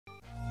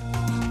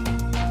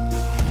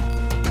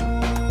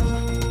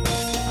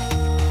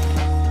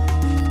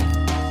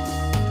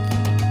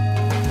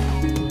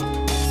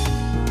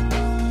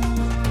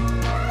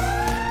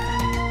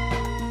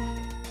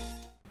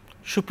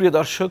সুপ্রিয়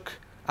দর্শক,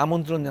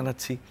 আমন্ত্রণ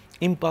জানাচ্ছি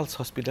ইম্পালস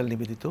হসপিটাল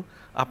নিবেদিত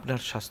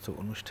আপনার স্বাস্থ্য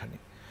অনুষ্ঠানে।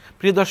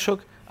 প্রিয় দর্শক,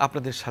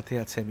 আপনাদের সাথে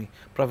আছে আমি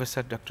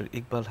প্রফেসর ডক্টর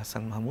ইকবাল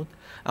হাসান মাহমুদ।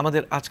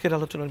 আমাদের আজকের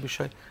আলোচনার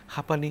বিষয়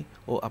হাঁপানি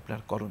ও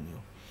আপনার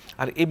করণীয়।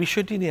 আর এই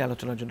বিষয়টি নিয়ে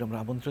আলোচনার জন্য আমরা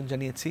আমন্ত্রণ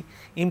জানিয়েছি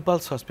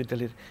ইম্পালস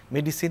হসপিটালের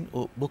মেডিসিন ও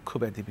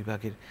বক্ষব্যাধি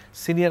বিভাগের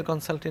সিনিয়র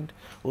কনসালটেন্ট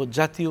ও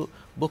জাতীয়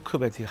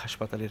বক্ষব্যাধি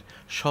হাসপাতালের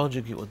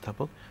সহযোগী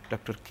অধ্যাপক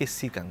doctor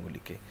C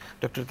গাঙ্গুলিকে।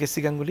 Doctor C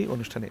Ganguly,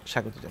 অনুষ্ঠানে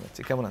স্বাগত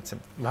জানাচ্ছি। কেমন আছেন?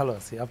 ভালো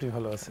আছি, আপনি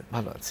ভালো আছেন?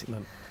 ভালো আছি।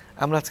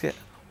 আমরা আজকে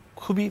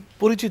খুবই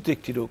পরিচিত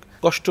একটি রোগ,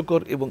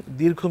 কষ্টকর এবং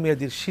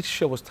দীর্ঘমেয়াদীর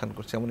শীর্ষে অবস্থান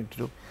করছে এমন একটি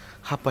রোগ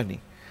হাঁপানি।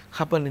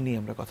 হাঁপানি নিয়ে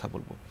আমরা কথা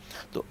বলবো।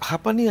 তো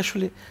হাঁপানি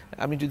আসলে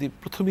আমি যদি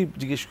প্রথমেই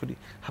জিজ্ঞেস করি,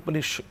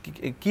 হাঁপানির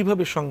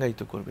কিভাবে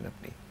সংজ্ঞায়িত করবেন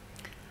আপনি?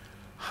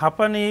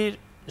 হাঁপানির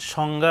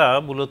সংজ্ঞা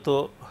মূলত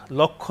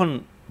লক্ষণ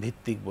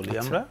ভিত্তিক বলি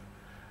আমরা।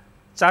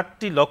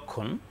 4টি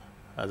লক্ষণ,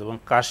 যেমন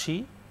কাশি,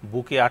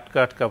 বুকে আটকা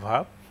আটকা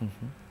ভাব,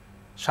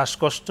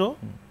 শ্বাসকষ্ট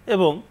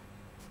এবং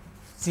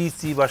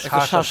চি বা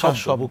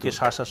বুকে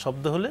শ্বাসা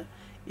শব্দ হলে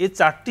এই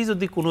 4টি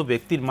যদি কোনো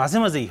ব্যক্তির মাঝে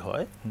মাঝেই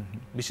হয়,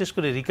 বিশেষ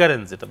করে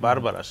রিকারেন্স যেটা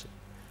বারবার আসে,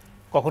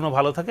 কখনো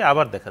ভালো থাকে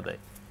আবার দেখা দেয়,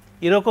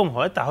 এরকম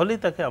হয়, তাহলেই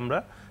তাকে আমরা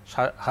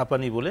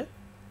হাঁপানি বলে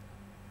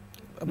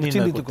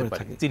চিহ্নিত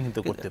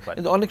করতে পারি।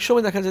 কিন্তু অনেক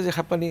সময় দেখা যায় যে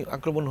হাঁপানি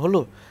আক্রমণ হলো,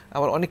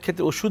 আবার অনেক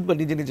ক্ষেত্রে ওষুধ বা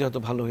নিজে নিজে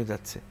হয়তো ভালো হয়ে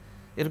যাচ্ছে,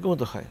 এরকমও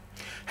তো হয়।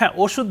 হ্যাঁ,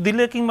 ওষুধ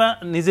দিলে কিংবা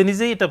নিজে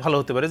নিজেই এটা ভালো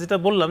হতে পারে। যেটা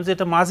বললাম যে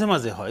এটা মাঝে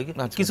মাঝে হয়,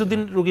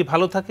 কিছুদিন রোগী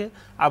ভালো থাকে,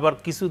 আবার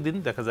কিছুদিন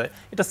দেখা যায়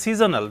এটা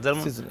সিজনাল,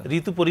 যেমন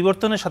ঋতু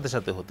পরিবর্তনের সাথে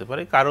সাথে হতে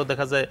পারে। কারো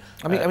দেখা যায়,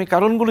 আমি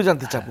কারণগুলো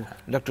জানতে চাবো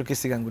ডক্টর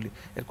সি গাঙ্গুলি,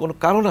 এর কোনো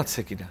কারণ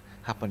আছে কিনা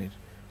হাঁপানির?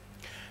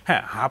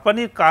 হ্যাঁ,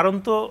 হাঁপানির কারণ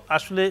তো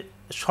আসলে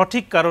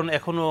সঠিক কারণ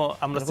এখনো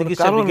আমরা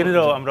চিকিৎসা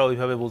বিজ্ঞানীরাও আমরা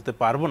ওইভাবে বলতে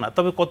পারবো না।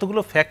 তবে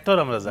কতগুলো ফ্যাক্টর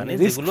আমরা জানি,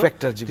 যেগুলো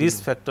রিস্ক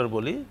ফ্যাক্টর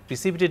বলি,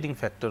 প্রিসিপিটেটিং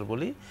ফ্যাক্টর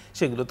বলি,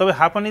 সেগুলো। তবে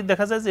হাঁপানির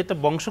দেখা যায় যে এটা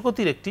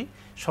বংশগতির একটি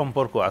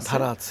সম্পর্ক আছে,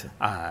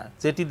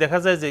 যেটি দেখা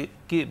যায় যে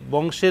কি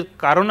বংশের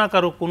কারো না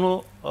কারো কোনো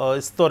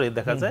স্তরে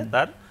দেখা যায়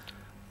তার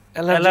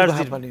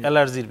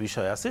অ্যালার্জির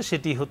বিষয় আছে।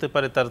 সেটি হতে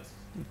পারে তার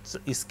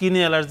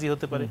স্কিনে অ্যালার্জি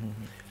হতে পারে,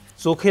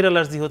 চোখের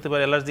অ্যালার্জি হতে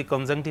পারে, অ্যালার্জি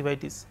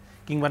কনজাংটিভাইটিস,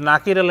 কিংবা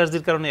নাকের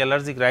অ্যালার্জির কারণে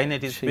অ্যালার্জিক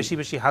রাইনাইটিস, বেশি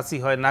বেশি হাসি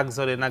হয়, নাক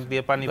ঝরে, নাক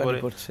দিয়ে পানি পড়ে,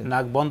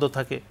 নাক বন্ধ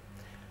থাকে।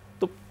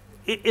 তো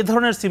এই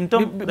ধরনের সিমটম,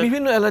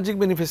 বিভিন্ন অ্যালার্জিক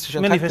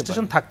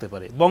ম্যানিফেস্টেশন থাকতে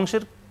পারে।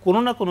 বংশের কোনো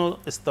না কোনো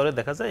স্তরে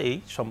দেখা যায় এই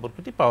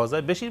সম্পর্কটি পাওয়া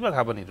যায় বেশিরভাগ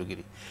হাঁপানি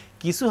রোগীরই।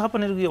 কিছু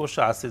হাঁপানি রোগী অবশ্য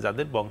আছে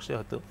যাদের বংশে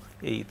হয়তো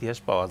এই ইতিহাস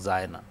পাওয়া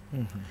যায় না।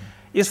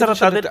 এছাড়া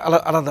তাদের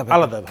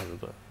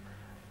আলাদাভাবে,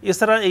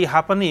 এছাড়া এই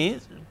হাঁপানি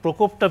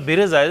প্রকোপটা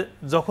বেড়ে যায়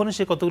যখন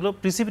সে কতগুলো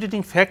প্রিসিপিটেটিং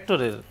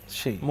ফ্যাক্টরের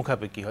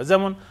মুখাপেক্ষি হয়।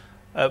 যেমন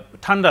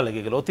ঠান্ডা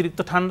লেগে গেল, অতিরিক্ত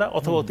ঠান্ডা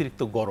অথবা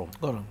অতিরিক্ত গরম,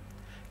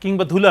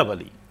 কিংবা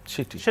ধুলাবালি,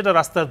 সেটা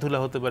রাস্তার ধুলা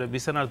হতে পারে,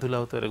 বিছানার ধুলা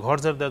হতে পারে, ঘর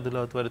ঝাড় দেওয়ার ধুলা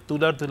হতে পারে,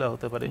 তুলার ধুলা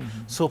হতে পারে,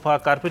 সোফা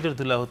কার্পেটের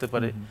ধুলা হতে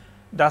পারে,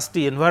 ডাস্টি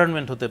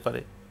এনভায়রনমেন্ট হতে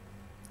পারে।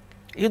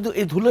 কিন্তু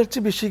এই ধুলার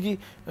চেয়ে বেশি কি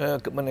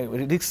মানে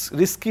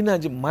রিস্কি না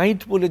যে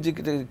মাইট বলে যে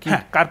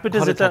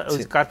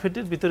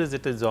কার্পেটের ভিতরে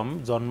যেটা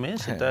জন্মে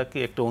সেটাকে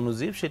একটা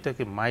অণুজীব,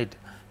 সেটাকে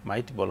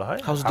মাইট বলা হয়,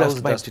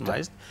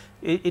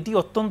 এটি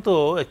অত্যন্ত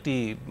একটি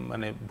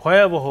মানে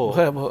ভয়াবহ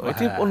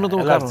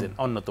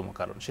অন্যতম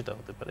কারণ, সেটা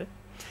হতে পারে।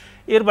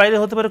 এর বাইরে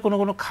হতে পারে কোনো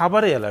কোনো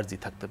খাবারে অ্যালার্জি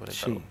থাকতে পারে।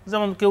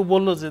 যেমন কেউ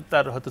বললো যে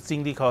তার হয়তো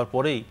চিংড়ি খাওয়ার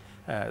পরেই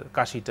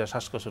কাশিটা,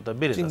 শ্বাসকষ্টটা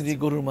বেড়ে যাচ্ছে,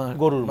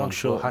 গরুর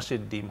মাংস,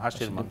 হাঁসের ডিম,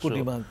 হাঁসের মাংস,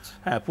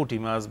 হ্যাঁ, পুঁটি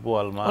মাছ,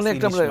 বোয়াল মাছ,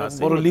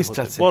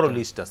 বড়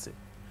লিস্ট আছে।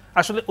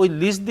 আসলে ওই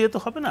লিস্ট দিয়ে তো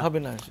হবে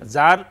না।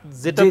 যার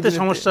যেটাতে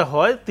সমস্যা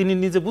হয় তিনি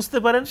নিজে বুঝতে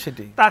পারেন,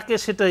 তাকে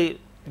সেটাই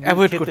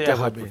অ্যাভয়েড করতে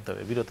হবে,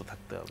 বিরত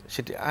থাকতে হবে।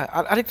 সেটি।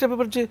 আর আরেকটা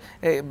ব্যাপার যে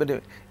মানে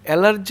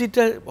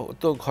অ্যালার্জিটা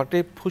তো ঘটে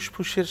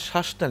ফুসফুসের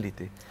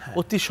শ্বাসনালীতে,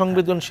 অতি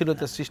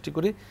সংবেদনশীলতা সৃষ্টি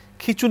করে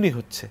খিঁচুনি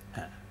হচ্ছে,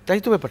 তাই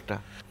তো ব্যাপারটা?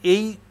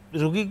 এই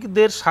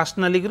রোগীদের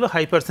শ্বাসনালীগুলো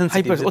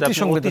হাইপারসেনসিটিভ,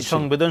 অতি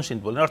সংবেদনশীল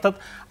বলেন, অর্থাৎ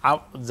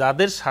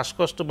যাদের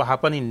শ্বাসকষ্ট বা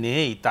হাঁপানি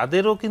নেই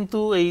তাদেরও কিন্তু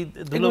এই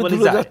ধুলোবালি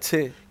যাচ্ছে,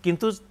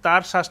 কিন্তু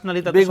তার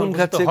শ্বাসনালী তাতে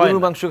সংকুচিত হয়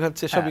না, মাংস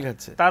খাচ্ছে, সবই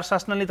খাচ্ছে, তার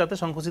শ্বাসনালী তাতে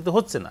সংকুচিত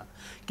হচ্ছে না।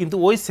 কিন্তু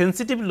ওই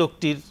সেনসিটিভ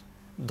লোকটির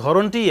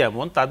ধরনটি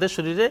এমন, তাদের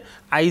শরীরে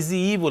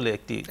আইজিই বলে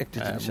একটি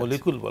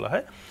মলিকুল বলা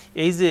হয়।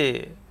 এই যে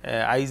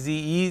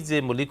আইজিই যে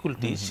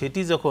মলিকুলটি,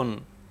 সেটি যখন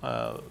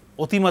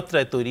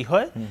অতিমাত্রায় তৈরি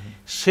হয়,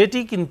 সেটি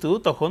কিন্তু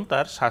তখন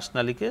তার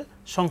শ্বাসনালীকে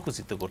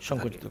সংকুচিত করছে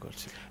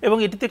এবং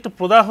এটিতে একটা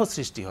প্রদাহ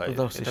সৃষ্টি হয়,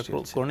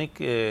 ক্রনিক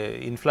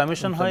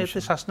ইনফ্লামেশন হয় এতে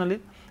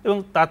শ্বাসনালীর, এবং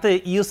তাতে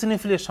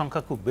ইওসিনোফিলের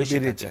সংখ্যা খুব বেশি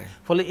থাকে।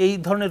 ফলে এই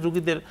ধরনের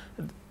রোগীদের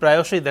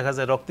প্রায়শই দেখা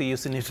যায় রক্তে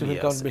ইওসিনোফিল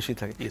বেশি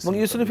থাকে, এবং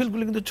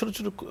ইওসিনোফিলগুলো কিন্তু ছোট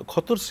ছোট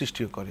ক্ষতর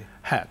সৃষ্টিও করে।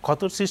 হ্যাঁ,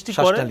 ক্ষতর সৃষ্টি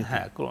করে।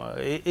 হ্যাঁ,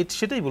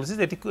 সেটাই বলছি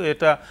যে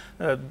এটা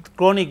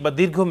ক্রনিক বা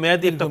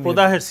দীর্ঘমেয়াদী একটা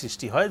প্রদাহের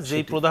সৃষ্টি হয়,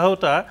 যেই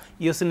প্রদাহটা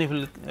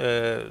ইওসিনোফিল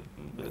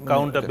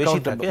কাউন্টটা বেশি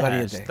থাকে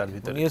তার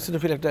ভিতরে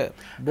ইওসিনোফিল একটা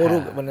বড়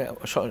মানে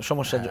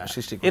সমস্যা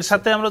সৃষ্টি করে। এর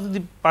সাথে আমরা যদি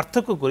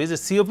পার্থক্য করি যে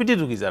সিওপিডি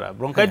রোগী যারা,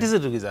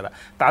 ব্রঙ্কাইটিসের রোগী যারা,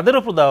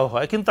 তাদেরও প্রদাহ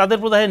হয়, কিন্তু তাদের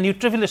প্রদাহে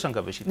নিউট্রোফিলের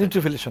সংখ্যা বেশি,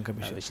 নিউট্রোফিলের সংখ্যা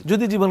বেশি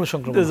যদি জীবাণু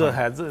সংক্রমণ হয়।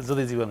 হ্যাঁ,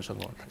 যদি জীবাণু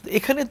সংক্রমণ।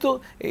 এখানে তো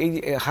এই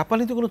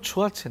হাঁপানি তো কোনো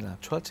ছোঁয়াচ্ছে না,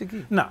 ছোঁয়াচ্ছে কি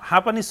না,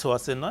 হাঁপানি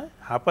ছোঁয়াচ্ছে নয়।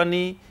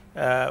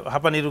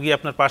 হাঁপানি রোগী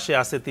আপনার পাশে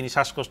আছে, তিনি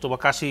শ্বাসকষ্ট বা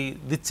কাশি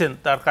দিচ্ছেন,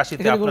 তার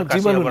কাশিতে আপনার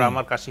কাশি আবার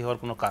আমার কাশি হওয়ার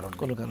কোনো কারণ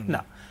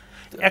না।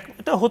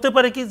 এটা হতে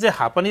পারে কি যে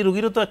হাঁপানি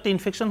রোগীরও তো একটা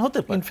ইনফেকশন হতে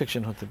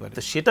পারে,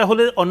 তো সেটা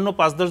হলে অন্য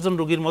 ৫-১০ জন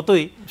রোগীর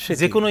মতোই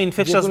যে কোনো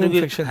ইনফেকশাস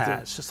রোগীর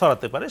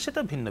ছড়াতে পারে, সেটা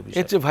ভিন্ন বিষয়।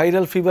 এর চেয়ে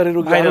ভাইরাল ফিভারের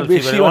রোগী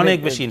অনেক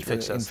বেশি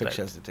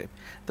ইনফেকশাস।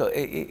 তো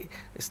এই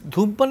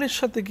ধূমপানের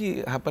সাথে কি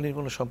হাঁপানির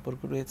কোনো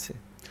সম্পর্ক রয়েছে?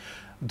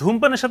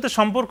 ধূমপানের সাথে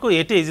সম্পর্ক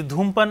এটাই যে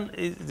ধূমপান,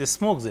 যে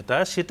স্মোক যেটা,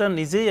 সেটা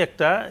নিজেই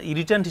একটা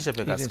ইরিটেন্ট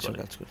হিসেবে কাজ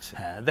করছে।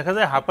 হ্যাঁ, দেখা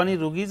যায় হাঁপানি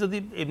রোগী যদি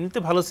এমনিতে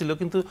ভালো ছিল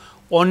কিন্তু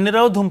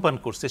অন্যরাও ধূমপান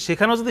করছে,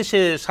 সেখানেও যদি সে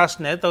শ্বাস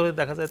নেয় তাহলে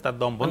দেখা যায় তার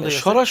দম বন্ধ হয়ে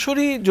যায়।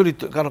 সরাসরি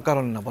জড়িত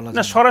কারণ না বলা যায়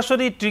না,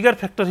 সরাসরি ট্রিগার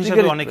ফ্যাক্টর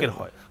হিসেবে অনেকের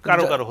হয়,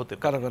 কারো হতে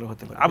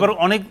পারে। আবার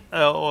অনেক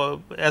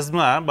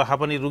অ্যাজমা বা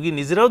হাঁপানি রোগী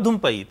নিজেরাও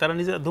ধূমপায়ী, তারা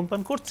নিজেরা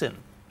ধূমপান করছেন।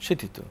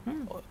 সেটি তো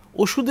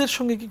ওষুধের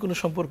সঙ্গে কি কোনো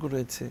সম্পর্ক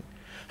রয়েছে?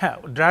 হ্যাঁ,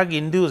 ড্রাগ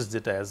ইনডিউস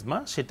যেটা অ্যাজমা,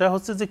 সেটা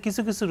হচ্ছে যে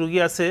কিছু কিছু রোগী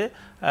আছে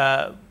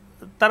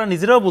তারা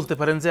নিজেরাও বলতে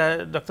পারেন যে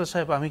ডাক্তার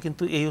সাহেব আমি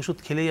কিন্তু এই ওষুধ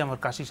খেলেই আমার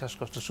কাশি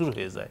শ্বাসকষ্ট শুরু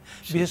হয়ে যায়,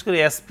 বিশেষ করে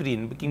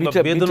অ্যাসপিরিন কিংবা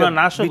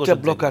বেদনানাশক ওষুধ।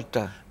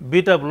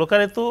 বিটা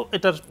ব্লকারে তো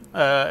এটার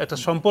একটা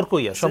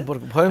সম্পর্কই আছে,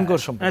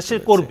 ভয়ঙ্কর সম্পর্ক সে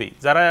করবেই।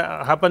 যারা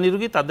হাঁপানি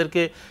রোগী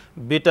তাদেরকে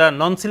বেটা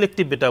নন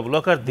সিলেক্টিভ বেটা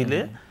ব্লকার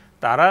দিলে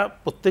তারা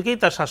প্রত্যেকেই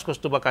তার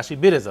শ্বাসকষ্ট বা কাশি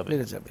বেড়ে যাবে।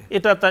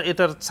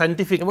 এটার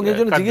সায়েন্টিফিক, এবং এই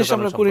জন্য জিজ্ঞেস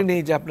আমরা করি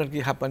নেই যে আপনার কি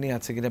হাঁপানি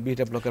আছে কিনা,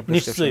 বিটা ব্লকার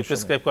নিশ্চয়ই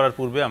প্রেসক্রাইব করার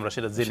পূর্বে আমরা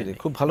সেটা জেনে নিই,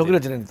 খুব ভালো করে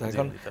জেনে নিতে হয়।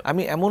 কারণ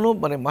আমি এমনও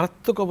মানে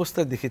মারাত্মক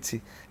অবস্থায় দেখেছি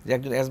যে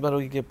একজন অ্যাজমা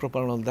রোগীকে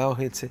প্রোপানল দেওয়া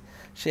হয়েছে,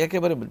 সে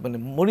একেবারে মানে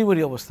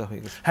মরিমরি অবস্থা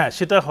হয়ে গেছে। হ্যাঁ,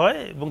 সেটা হয়।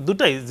 এবং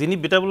দুটাই, যিনি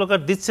বিটা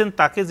ব্লকার দিচ্ছেন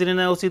তাকে জেনে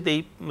নেওয়া উচিত এই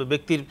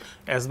ব্যক্তির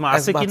অ্যাজমা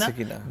আছে কিনা,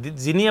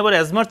 যিনি আবার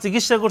অ্যাজমার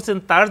চিকিৎসা করছেন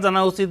তার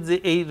জানা উচিত যে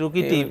এই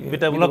রোগীটি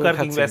বিটা ব্লকার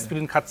কিংবা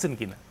অ্যাসপিরিন খাচ্ছেন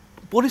কিনা।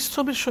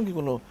 পরিশ্রমের সঙ্গে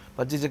কোনো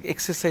বা যে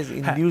এক্সারসাইজ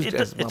ইনডিউসড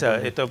অ্যাজমা,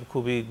 এটা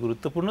খুবই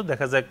গুরুত্বপূর্ণ।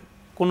 দেখা যায়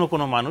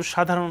কোনো মানুষ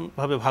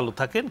সাধারণভাবে ভালো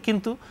থাকেন,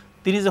 কিন্তু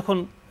তিনি যখন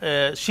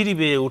সিঁড়ি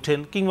বেয়ে ওঠেন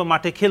কিংবা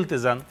মাঠে খেলতে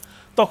যান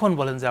তখন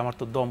বলেন যে আমার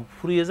তো দম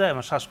ফুরিয়ে যায়,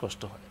 আমার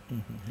শ্বাসকষ্ট হয়।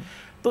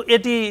 তো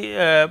এটি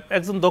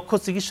একজন দক্ষ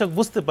চিকিৎসক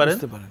বুঝতে পারেন।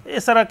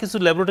 এছাড়া কিছু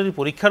ল্যাবরেটরি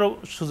পরীক্ষারও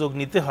সুযোগ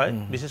নিতে হয়,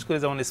 বিশেষ করে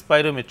যেমন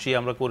স্পাইরোমেট্রি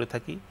আমরা করে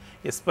থাকি।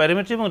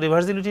 স্পাইরোমেট্রি এবং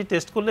রিভার্সিবিলিটি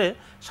টেস্ট করলে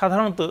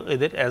সাধারণত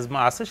এদের অ্যাজমা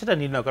আছে সেটা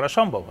নির্ণয় করা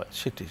সম্ভব হয়।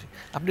 সেটি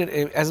আপনার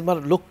অ্যাজমার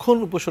লক্ষণ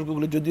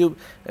উপসর্গগুলো যদিও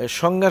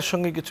সংজ্ঞার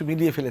সঙ্গে কিছু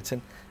মিলিয়ে ফেলেছেন,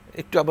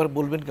 একটু আবার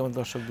বলবেন কেমন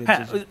দর্শকদের?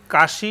 হ্যাঁ,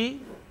 কাশি,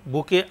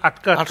 বুকে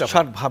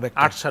আটসাট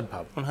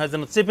ভাব, মনে হয়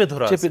যেন চেপে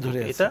ধরে,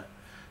 এটা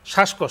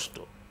শ্বাসকষ্ট,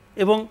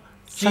 এবং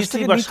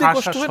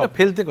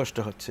ফেলতে কষ্ট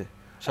হচ্ছে,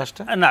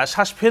 শ্বাসটা না,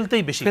 শ্বাস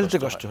ফেলতেই বেশি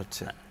কষ্ট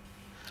হচ্ছে,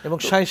 এবং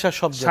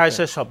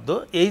সাঁইসা শব্দ।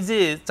 এই যে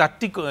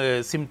 4টি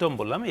সিমটম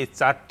বললাম, এই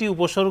 4টি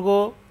উপসর্গ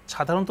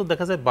সাধারণত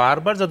দেখা যায়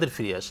বারবার যাদের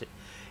ফিরে আসে।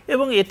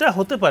 এবং এটা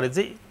হতে পারে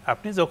যে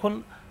আপনি যখন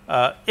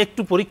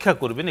একটু পরীক্ষা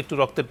করবেন, একটু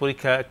রক্তের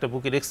পরীক্ষা, একটা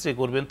বুকের এক্সরে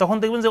করবেন, তখন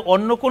দেখবেন যে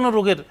অন্য কোনো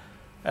রোগের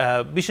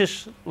বিশেষ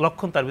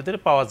লক্ষণ তার ভিতরে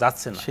পাওয়া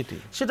যাচ্ছে না।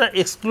 সেটা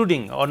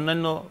এক্সক্লুডিং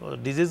অন্যান্য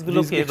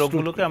ডিজিজগুলোকে,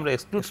 রোগগুলোকে আমরা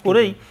এক্সক্লুড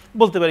করেই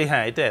বলতে পারি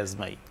হ্যাঁ এটা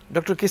অ্যাজমাই।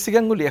 ডক্টর সি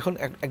গাঙ্গুলি, এখন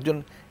একজন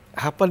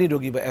হাঁপানি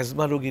রোগী বা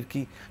অ্যাজমা রোগীর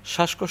কি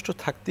শ্বাসকষ্ট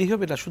থাকতেই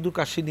হবে, না শুধু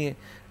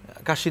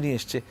কাশি নিয়ে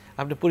এসছে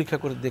আপনি পরীক্ষা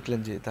করে দেখলেন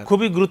যে?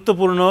 খুবই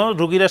গুরুত্বপূর্ণ।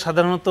 রোগীরা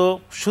সাধারণত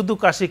শুধু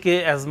কাশিকে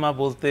অ্যাজমা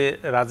বলতে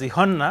রাজি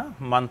হন না,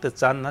 মানতে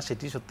চান না,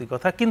 সেটি সত্যি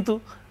কথা। কিন্তু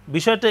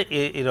বিষয়টা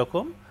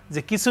এরকম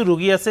যে কিছু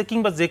রোগী আছে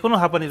কিংবা যে কোনো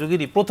হাঁপানি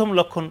রোগীরই প্রথম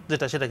লক্ষণ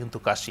যেটা, সেটা কিন্তু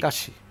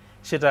কাশি।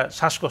 সেটা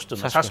শ্বাসকষ্ট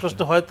না, শ্বাসকষ্ট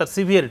হয় তার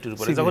সিভিয়ারিটির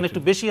উপরে, যখন একটু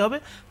বেশি হবে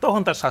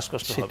তখন তার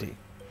শ্বাসকষ্ট হবে।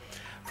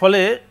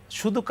 ফলে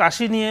শুধু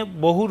কাশি নিয়ে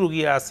বহু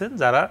রোগী আছেন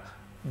যারা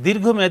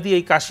দীর্ঘমেয়াদী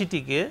এই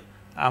কাশিটিকে,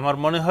 আমার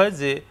মনে হয়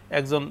যে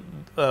একজন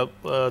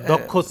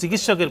দক্ষ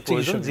চিকিৎসকের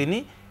প্রয়োজন, যিনি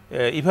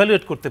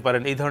ইভ্যালুয়েট করতে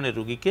পারেন এই ধরনের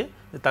রোগীকে।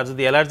 তার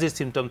যদি অ্যালার্জির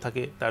সিমটম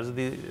থাকে, তার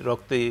যদি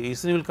রক্তে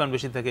ইওসিনোফিল কাউন্ট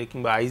বেশি থাকে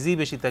কিংবা আইজি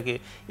বেশি থাকে,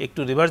 একটু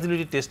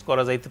রিভার্সিবিলিটি টেস্ট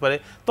করা যাইতে পারে।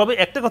 তবে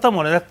একটা কথা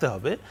মনে রাখতে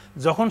হবে,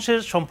 যখন সে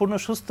সম্পূর্ণ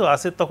সুস্থ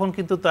আছে তখন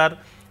কিন্তু তার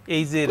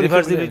এই যে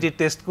রিভার্সিবিলিটি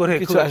টেস্ট করে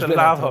খুব একটা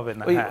লাভ হবে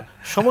না।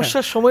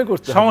 সমস্যার সময়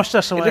করতে হবে,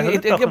 সমস্যার সময়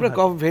এটাকে আমরা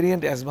কফ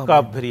ভেরিয়েন্ট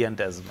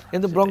অ্যাজমা,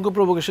 কিন্তু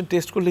ব্রঙ্কোপ্রভোকেশন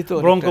টেস্ট করলেই তো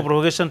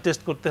ব্রঙ্কোপ্রভোকেশন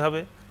টেস্ট করতে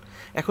হবে।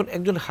 এখন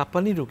একজন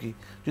হাঁপানি রোগী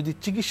যদি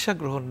চিকিৎসা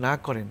গ্রহণ না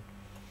করেন,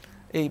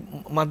 এই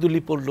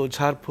মাদুলি পড়লো,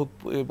 ঝাড়ফুঁক,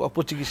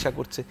 অপচিকিৎসা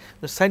করছে,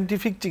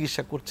 সায়েন্টিফিক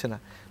চিকিৎসা করছে না,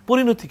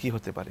 পরিণতি কি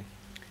হতে পারে?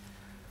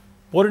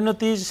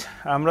 পরিণতি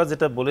আমরা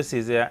যেটা বলেছি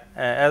যে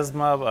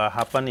অ্যাজমা বা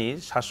হাঁপানির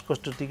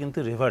শ্বাসকষ্টটি কিন্তু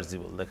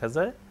রিভার্সিবল দেখা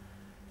যায়,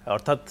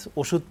 অর্থাৎ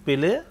ওষুধ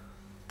পেলে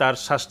তার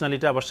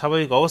শ্বাসনালীটা আবার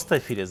স্বাভাবিক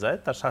অবস্থায় ফিরে যায়,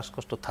 তার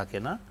শ্বাসকষ্ট থাকে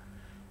না,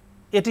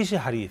 এটি সে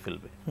হারিয়ে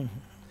ফেলবে।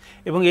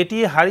 এবং এটি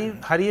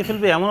হারিয়ে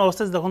ফেলবে এমন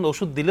অবস্থায় যখন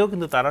ওষুধ দিলেও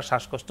কিন্তু তার আর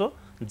শ্বাসকষ্ট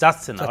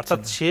যাচ্ছে না,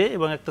 অর্থাৎ সে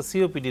এবং একটা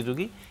সিওপিডি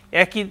রোগী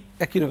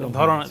একই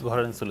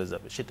ধরনের চলে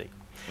যাবে, সেটাই।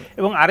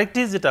 এবং আরেকটি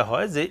যেটা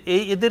হয় যে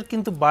এদের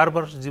কিন্তু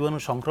বারবার জীবাণু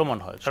সংক্রমণ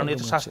হয়, কারণ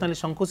এটা শ্বাসনালী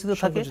সংকুচিত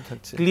থাকে,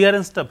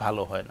 ক্লিয়ারেন্সটা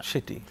ভালো হয় না,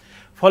 সেটি।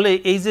 ফলে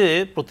এই যে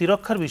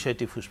প্রতিরক্ষার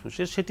বিষয়টি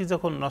ফুসফুসের, সেটি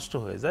যখন নষ্ট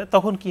হয়ে যায়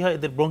তখন কি হয়,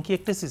 এদের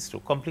ব্রঙ্কিয়েক্টাসিস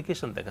রোগ,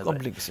 কমপ্লিকেশন দেখা যায়,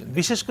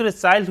 বিশেষ করে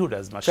চাইল্ডহুড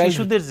অ্যাজমা,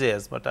 শিশুদের যে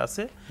অ্যাজমাটা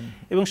আছে।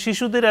 এবং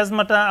শিশুদের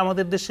অ্যাজমাটা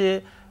আমাদের দেশে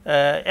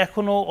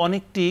এখনো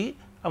অনেকটি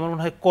আমার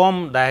মনে হয় কম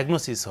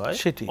ডায়াগনোসিস হয়,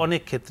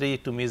 অনেক ক্ষেত্রেই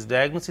একটু মিস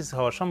ডায়াগনোসিস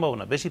হওয়ার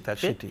সম্ভাবনা বেশি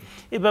থাকে।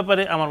 এ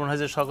ব্যাপারে আমার মনে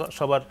হয় যে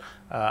সবার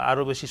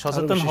আরো বেশি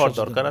সচেতন হওয়ার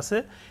দরকার আছে।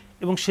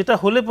 এবং সেটা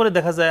হলে পরে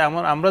দেখা যায়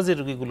আমরা যে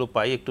রোগীগুলো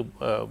পাই একটু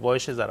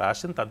বয়সে যারা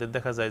আসেন তাদের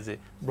দেখা যায় যে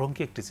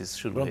ব্রঙ্কিয়েক্টাসিস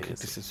শুরু হয়ে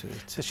গেছে,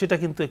 সেটা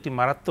কিন্তু একটি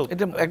মারাত্মক,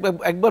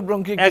 একবার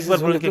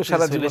ব্রঙ্কিয়েক্টাসিস হলে তো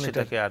সারা জীবন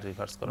সেটাকে আর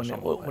রিভার্স করা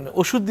সম্ভব হয় না,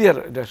 ওষুধ দিয়ে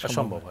এটা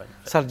সম্ভব হয় না,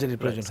 সার্জারির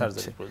প্রয়োজন।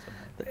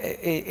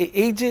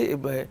 এই যে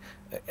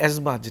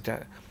অ্যাজমা, যেটা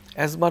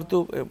অ্যাজমার তো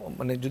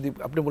মানে যদি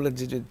আপনি বলেন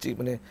যে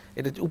মানে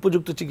এটা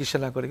উপযুক্ত চিকিৎসা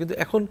না করে, কিন্তু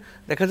এখন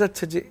দেখা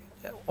যাচ্ছে যে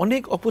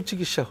অনেক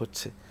অপচিকিৎসা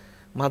হচ্ছে,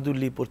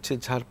 মাদুলি পড়ছে,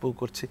 ঝাড়ফুঁক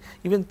করছে,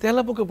 ইভেন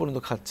তেলাপোকা পর্যন্ত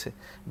খাচ্ছে,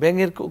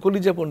 ব্যাঙের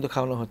কলিজা পর্যন্ত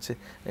খাওয়ানো হচ্ছে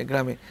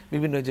গ্রামে,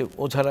 বিভিন্ন যে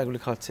ওঝারাগুলি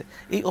খাওয়াচ্ছে।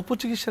 এই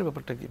অপচিকিৎসার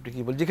ব্যাপারটা কি আপনি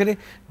কি বলেন, যেখানে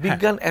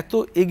বিজ্ঞান এত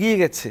এগিয়ে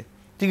গেছে,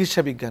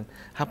 চিকিৎসা বিজ্ঞান,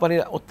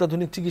 হাঁপানির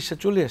অত্যাধুনিক চিকিৎসা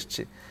চলে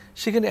আসছে,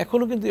 সেখানে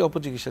এখনো কিন্তু এই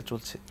অপচিকিৎসা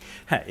চলছে।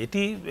 হ্যাঁ,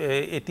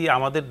 এটি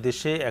আমাদের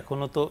দেশে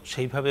এখনো তো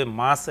সেইভাবে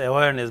মাস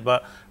অ্যাওয়ারনেস বা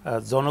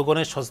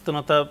জনগণের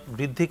সচেতনতা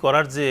বৃদ্ধি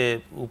করার যে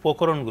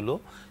উপকরণগুলো,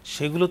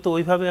 সেগুলো তো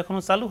ওইভাবে এখনো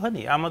চালু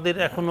হয়নি। আমাদের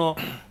এখনো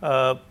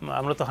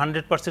আমরা তো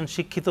 100%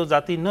 শিক্ষিত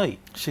জাতি নই,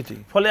 সেটি।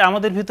 ফলে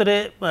আমাদের ভিতরে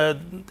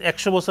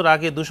 100 বছর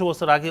আগে, 200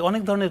 বছর আগে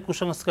অনেক ধরনের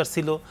কুসংস্কার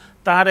ছিল,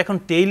 তার এখন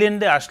টেইল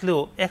এন্ডে আসলেও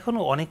এখনো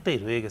অনেকটাই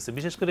রয়ে গেছে,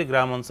 বিশেষ করে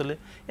গ্রাম অঞ্চলে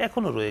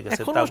এখনো রয়ে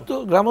গেছে।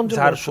 গ্রাম অঞ্চল,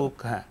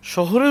 হ্যাঁ,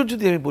 শহরেও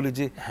যদি আমি বলি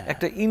যে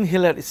একটা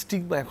ইনহেলার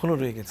স্টিগমা এখনো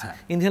রয়ে গেছে।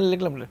 ইনহেলার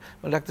লিখলাম,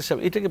 ডাক্তার সাহেব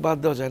এটাকে বাদ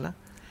দেওয়া যায় না?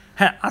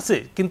 হ্যাঁ, আছে,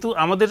 কিন্তু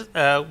আমাদের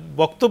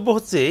বক্তব্য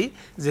হচ্ছে এই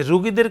যে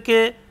রোগীদেরকে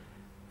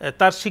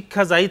তার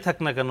শিক্ষা যাই থাক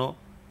না কেন,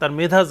 তার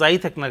মেধা যাই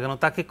থাক না কেন,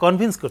 তাকে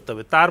কনভিন্স করতে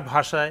হবে তার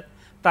ভাষায়,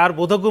 তার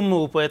বোধগম্য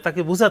উপায়ে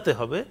তাকে বোঝাতে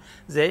হবে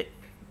যে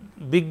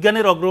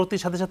বিজ্ঞানের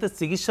অগ্রগতির সাথে সাথে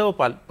চিকিৎসাও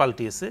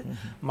পাল্টিয়েছে।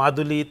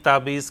 মাদুলি,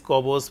 তাবিজ,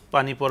 কবজ,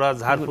 পানি পড়া,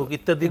 ঝাড়ফুঁক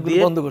ইত্যাদি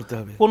দিয়ে বন্ধ করতে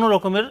হবে। কোনো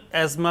রকমের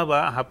অ্যাজমা বা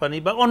হাঁপানি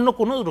বা অন্য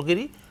কোনো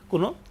রোগেরই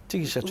কোনো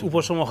চিকিৎসা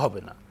উপশম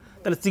হবে না।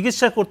 তাহলে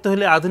চিকিৎসা করতে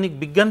হলে আধুনিক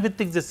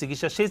বিজ্ঞানভিত্তিক যে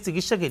চিকিৎসা, সেই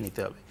চিকিৎসাকে নিতে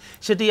হবে।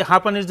 সেটি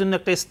হাঁপানির জন্য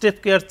একটা স্টেপ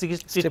কেয়ার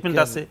ট্রিটমেন্ট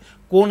আছে,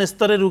 কোন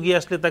স্তরে রোগী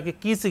আসলে তাকে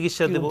কি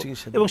চিকিৎসা দেব,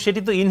 এবং সেটি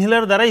তো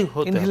ইনহেলার দ্বারাই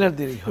হতে হবে।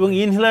 এবং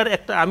ইনহেলার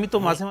একটা, আমি তো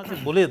মাঝে মাঝে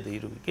বলে দিই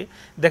রোগীকে,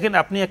 দেখেন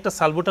আপনি একটা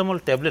সালবুটামল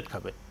ট্যাবলেট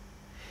খাবেন,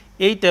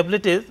 এই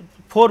ট্যাবলেটে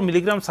 4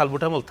 মিলিগ্রাম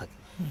সালবুটামল থাকে।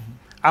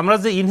 আমরা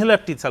যে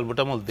ইনহেলারটি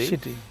সালবুটামল দিই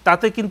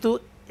তাতে কিন্তু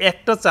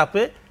একটা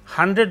চাপে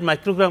 100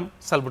 মাইক্রোগ্রাম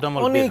সালবুটামল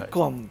অনেক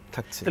কম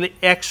থাকছে। তাহলে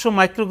 100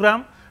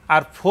 মাইক্রোগ্রাম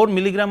আর 4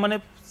 মিলিগ্রাম মানে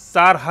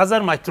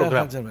 4000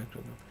 মাইক্রোগ্রাম।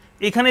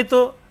 এখানে তো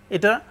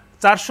এটা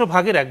 400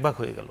 ভাগের 1 ভাগ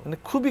হয়ে গেল, মানে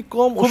খুবই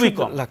কম, খুবই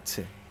কম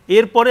লাগছে।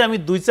 এরপরে আমি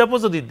 2 চাপও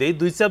যদি দেই,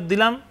 2 চাপ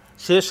দিলাম,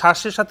 সে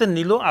শ্বাসের সাথে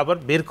নিল, আবার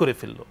বের করে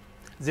ফেললো,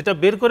 যেটা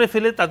বের করে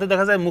ফেলে তাতে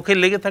দেখা যায় মুখে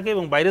লেগে থাকে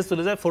এবং বাইরে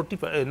চলে যায়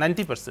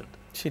 90%।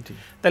 সেটি।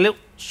 তাহলে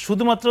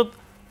শুধুমাত্র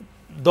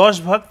 10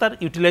 ভাগ তার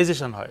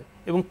ইউটিলাইজেশন হয়,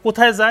 এবং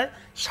কোথায় যায়,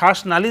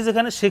 শ্বাসনালী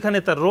যেখানে, সেখানে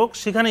তার রোগ,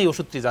 সেখানেই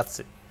ওষুধটি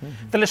যাচ্ছে।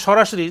 তাহলে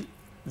সরাসরি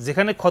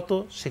যেখানে ক্ষত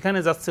সেখানে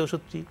যাচ্ছে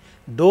ওষুধটি।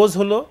 ডোজ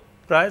হলো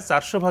প্রায়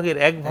 400 ভাগের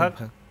 1 ভাগ।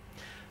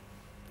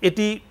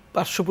 এটি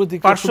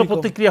পার্শ্ব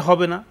প্রতিক্রিয়া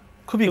হবে না,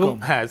 খুবই কম।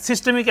 হ্যাঁ,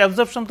 সিস্টেমিক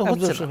অ্যাবজর্পশন তো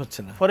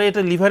হচ্ছে না, পরে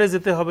এটা লিভারে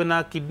যেতে হবে না,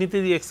 কিডনিতে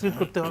দিয়ে এক্সক্রিট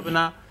করতে হবে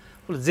না,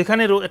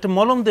 যেখানে একটা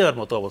মলম দেওয়ার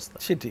মতো অবস্থা।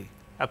 সেটি।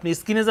 আপনি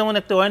স্কিনে যেমন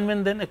একটা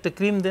অয়েন্টমেন্ট দেন, একটা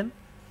ক্রিম দেন,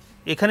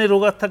 এখানে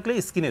রোগ থাকলে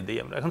স্কিনে দেই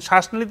আমরা। এখন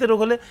শ্বাসনালীতে রোগ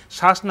হলে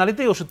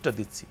শ্বাসনালীতেই ওষুধটা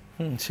দিচ্ছি।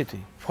 সেটি।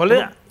 ফলে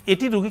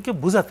এটি রোগীকে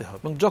বোঝাতে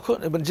হবে। যখন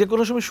যে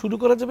কোনো সময় শুরু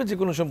করা যাবে, যে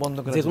কোনো সময় বন্ধ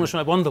করা যাবে, যে কোনো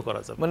সময় বন্ধ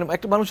করা যাবে। মানে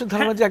একটা মানুষের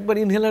ধারণা যে একবার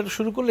ইনহেলার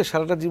শুরু করলে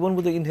সারাটা জীবন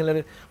বোধহয়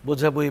ইনহেলারের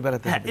বোঝা বয়ে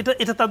বেড়াতে হবে।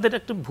 এটা তাদের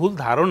একটা ভুল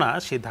ধারণা।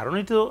 সেই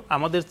ধারণাটি তো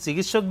আমাদের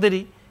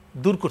চিকিৎসকদেরই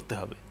দূর করতে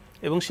হবে,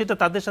 এবং সেটা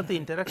তাদের সাথে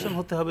ইন্টারাকশন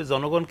হতে হবে।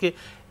 জনগণকে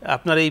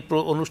আপনার এই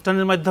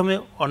অনুষ্ঠানের মাধ্যমে,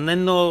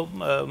 অন্যান্য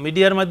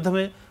মিডিয়ার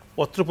মাধ্যমে,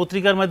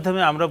 পত্রপত্রিকার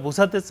মাধ্যমে আমরা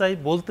বোঝাতে চাই,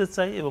 বলতে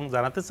চাই এবং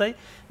জানাতে চাই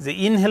যে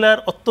ইনহেলার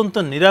অত্যন্ত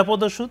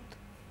নিরাপদ ওষুধ,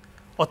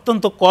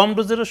 অত্যন্ত কম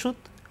ডোজের ওষুধ,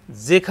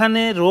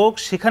 যেখানে রোগ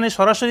সেখানে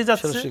সরাসরি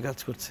যাচ্ছে, কাজ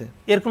করছে,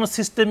 এর কোনো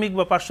সিস্টেমিক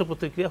বা পার্শ্ব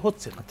প্রতিক্রিয়া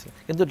হচ্ছে না।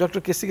 কিন্তু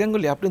ডক্টর সি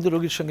গাঙ্গুলি, আপনি তো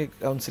রোগীর সঙ্গে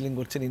কাউন্সিলিং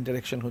করছেন,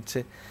 ইন্টারাকশন হচ্ছে,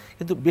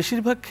 কিন্তু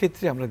বেশিরভাগ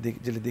ক্ষেত্রে আমরা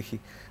যেটা দেখি,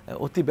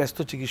 অতি ব্যস্ত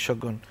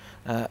চিকিৎসকগণ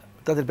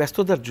তাদের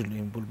ব্যস্ততার জন্য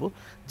আমি বলবো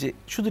যে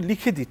শুধু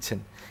লিখে দিচ্ছেন,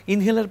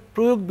 ইনহেলার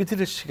প্রয়োগ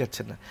বিধিটা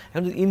শেখাচ্ছেন না।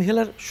 এখন যদি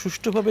ইনহেলার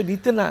সুষ্ঠুভাবে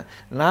নিতে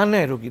না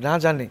নেয় রোগী, না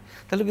জানে,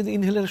 তাহলে কিন্তু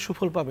ইনহেলারের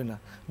সুফল পাবে না,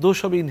 দোষ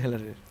হবে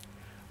ইনহেলারের।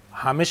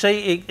 হামেশাই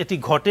এটি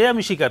ঘটে,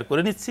 আমি স্বীকার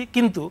করে নিচ্ছি।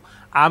 কিন্তু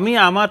আমি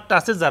আমার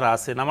টাচে যারা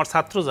আছেন, আমার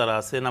ছাত্র যারা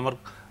আছেন, আমার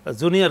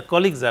জুনিয়র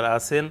কলিগ যারা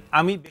আছেন,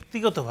 আমি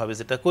ব্যক্তিগতভাবে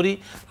যেটা করি,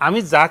 আমি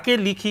যাকে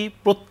লিখি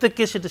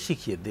প্রত্যেককে সেটা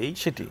শিখিয়ে দেই।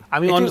 সেটি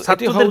আমি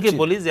ছাত্রদেরকে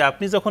বলি যে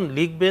আপনি যখন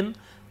লিখবেন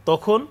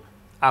তখন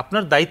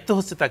আপনার দায়িত্ব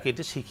হচ্ছে তাকে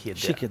এটা শিখিয়ে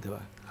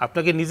দেওয়া।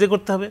 আপনাকে নিজে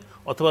করতে হবে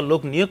অথবা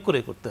লোক নিয়োগ করে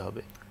করতে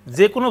হবে,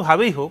 যে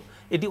কোনোভাবেই হোক।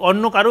 এটি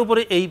অন্য কারো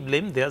উপরে এই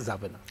ব্লেম দেওয়া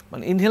যাবে না।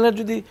 মানে ইনহেলার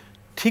যদি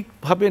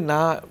ঠিকভাবে না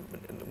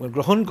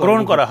গ্রহণ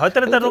করা হয়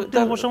তাহলে তার রোগটি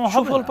উপশম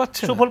হবে না,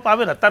 সুফল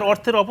পাবে না, তার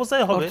অর্থের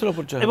অপচয় হবে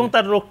এবং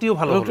তার রোগটিও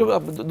ভালো হবে।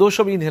 দোষ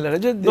হবে ইনহেলারে,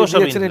 যে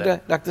দিয়েছেন এটা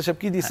ডাক্তার সাহেব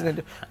কি দিয়েছেন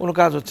এটা কোনো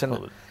কাজ হচ্ছে না।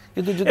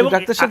 কিন্তু যদি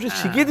ডাক্তার সাহেব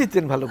শিখিয়ে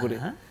দিতেন ভালো করে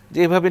যে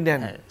এভাবে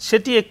নেন,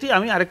 সেটি একটি।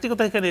 আমি আরেকটি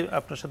কথা এখানে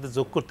আপনার সাথে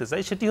যোগ করতে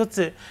চাই, সেটি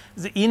হচ্ছে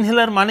যে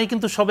ইনহেলার মানে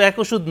কিন্তু সব এক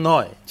ওষুধ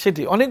নয়,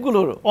 সেটি অনেকগুলো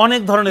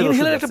অনেক ধরনের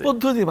ইনহেলার একটা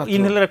পদ্ধতি,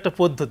 ইনহেলার একটা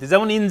পদ্ধতি।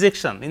 যেমন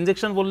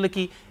ইনজেকশন বললে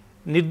কি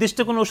নির্দিষ্ট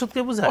কোনো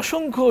ওষুধকে বোঝায়?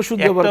 অসংখ্য ওষুধ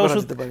ব্যবহার করা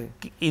যেতে পারে।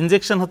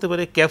 ইনজেকশন হতে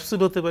পারে, ক্যাপসুল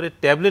হতে পারে,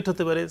 ট্যাবলেট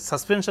হতে পারে,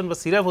 সাসপেনশন বা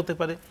সিরাপ হতে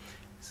পারে,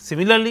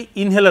 সিমিলারলি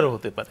ইনহেলারও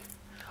হতে পারে।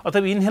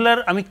 অর্থাৎ ইনহেলার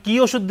আমি কি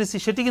ওষুধ দিচ্ছি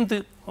সেটি কিন্তু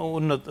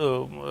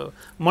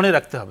মনে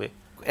রাখতে হবে।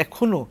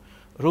 এখনো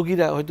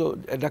রোগীরা হয়তো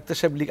ডাক্তার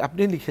সাহেব আপনি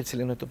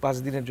লিখেছিলেন হয়তো 5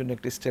 দিনের জন্য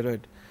একটা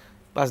স্টেরয়েড,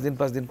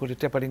 5 দিন করে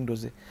ট্যাপারিং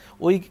ডোজে,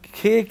 ওই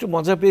খেয়ে একটু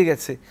মজা পেয়ে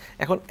গেছে।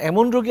 এখন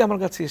এমন রোগী আমার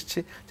কাছে এসছে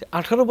যে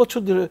 18 বছর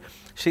ধরে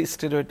সেই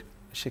স্টেরয়েড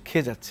সে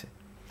খেয়ে যাচ্ছে।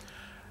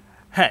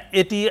 হ্যাঁ,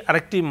 এটি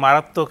আরেকটি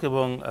মারাত্মক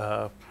এবং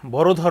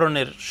বড়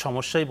ধরনের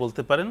সমস্যাই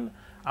বলতে পারেন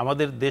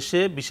আমাদের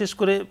দেশে, বিশেষ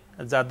করে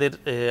যাদের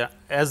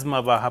অ্যাজমা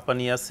বা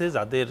হাঁপানি আছে,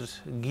 যাদের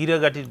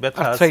গিরাগাটির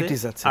ব্যথা আছে,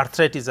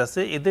 আর্থ্রাইটিস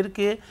আছে,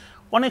 এদেরকে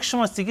অনেক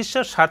সময়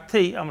চিকিৎসার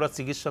স্বার্থেই আমরা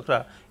চিকিৎসকরা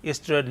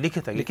স্টেরয়েড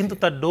লিখে থাকি, কিন্তু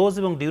তার ডোজ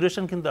এবং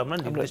ডিউরেশন কিন্তু আমরা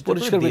নির্দিষ্ট করে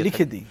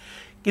লিখে দিই।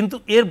 কিন্তু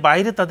এর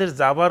বাইরে তাদের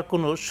যাবার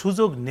কোনো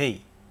সুযোগ নেই।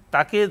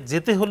 তাকে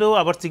যেতে হলেও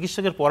আবার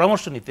চিকিৎসকের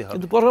পরামর্শ নিতে হবে।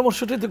 কিন্তু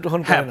পরামর্শটাই তো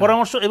গ্রহণ করে না।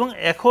 পরামর্শ, এবং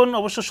এখন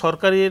অবশ্য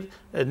সরকারের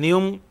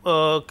নিয়ম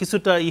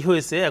কিছুটা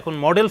হয়েছে, এখন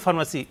মডেল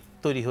ফার্মাসি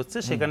তৈরি হচ্ছে,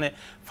 সেখানে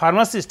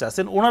ফার্মাসিস্ট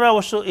আছেন, ওনারা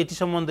অবশ্য এটি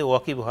সম্বন্ধে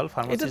ওয়াকিবহাল।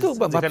 ফার্মাসিস্ট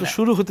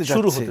শুরু হতে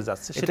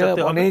যাচ্ছে, সেটা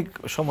অনেক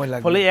সময়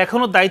লাগবে। ফলে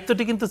এখনো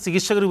দায়িত্বটি কিন্তু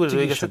চিকিৎসকের উপরে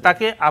রয়ে গেছে।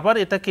 তাকে আবার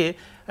এটাকে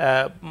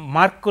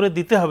মার্ক করে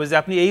দিতে হবে যে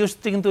আপনি এই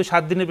ওষুধটি কিন্তু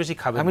 7 দিনের বেশি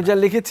খাবেন, আমি যা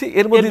লিখেছি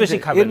এর বেশি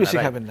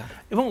খাবেন না।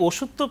 এবং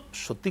ওষুধ তো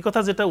সত্যি কথা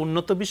যেটা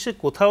উন্নত বিশ্বে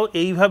কোথাও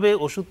এইভাবে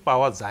ওষুধ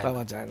পাওয়া যায়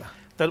না।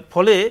 তার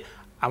ফলে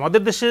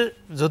আমাদের দেশে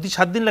যদি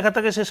 7 দিন লেখা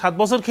থাকে সে 7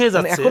 বছর খেয়ে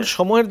যাচ্ছে। এখন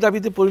সময়ের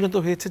দাবিতে পরিণত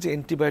হয়েছে যে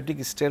অ্যান্টিবায়োটিক,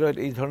 স্টেরয়েড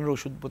এই ধরনের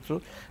ওষুধপত্র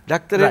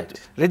ডাক্তারের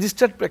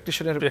রেজিস্টার্ড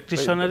প্র্যাকটিশনারের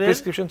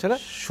প্রেসক্রিপশন ছাড়া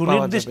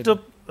সুনির্দিষ্ট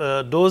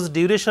ডোজ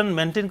ডিউরেশন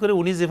মেনটেন করে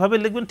উনি যেভাবে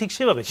লিখবেন ঠিক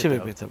সেভাবে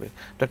পেতে হবে।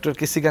 ডক্টর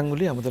সি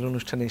গাঙ্গুলি আমাদের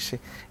অনুষ্ঠানে এসে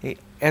এই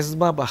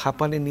অ্যাজমা বা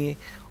হাঁপানি নিয়ে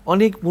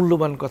অনেক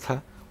মূল্যবান কথা,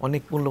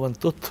 অনেক মূল্যবান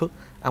তথ্য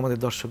আমাদের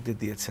দর্শকদের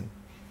দিয়েছেন।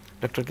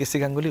 ডক্টর সি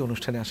গাঙ্গুলি,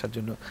 অনুষ্ঠানে আসার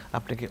জন্য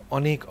আপনাকে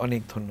অনেক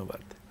অনেক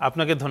ধন্যবাদ।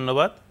 আপনাকে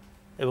ধন্যবাদ,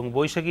 এবং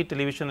বৈশাখী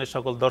টেলিভিশনের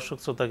সকল দর্শক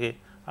শ্রোতাকে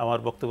আমার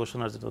বক্তব্য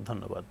শোনার জন্য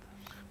ধন্যবাদ।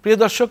 প্রিয়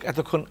দর্শক,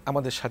 এতক্ষণ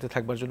আমাদের সাথে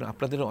থাকবার জন্য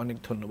আপনাদেরও অনেক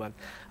ধন্যবাদ।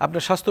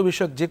 আপনার স্বাস্থ্য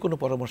বিষয়ক যে কোনো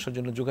পরামর্শের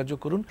জন্য যোগাযোগ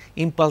করুন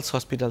ইম্পালস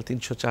হসপিটাল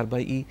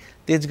 304/E,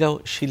 তেজগাঁও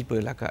শিল্প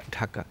এলাকা,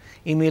 Dhaka.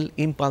 Email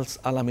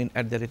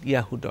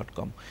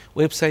impulsealamin@yahoo.com,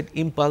 website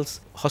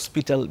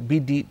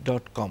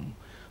impulsehospitalbd.com,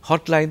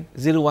 hotline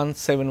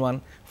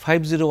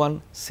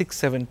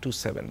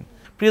 0171-501-6727।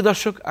 প্রিয়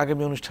দর্শক,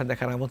 আগামী অনুষ্ঠান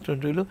দেখার আমন্ত্রণ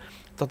রইল।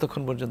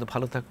 ততক্ষণ পর্যন্ত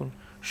ভালো থাকুন,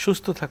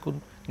 সুস্থ থাকুন,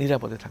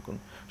 নিরাপদে থাকুন।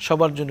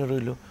 সবার জন্য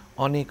রইল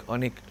অনেক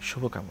অনেক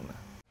শুভকামনা।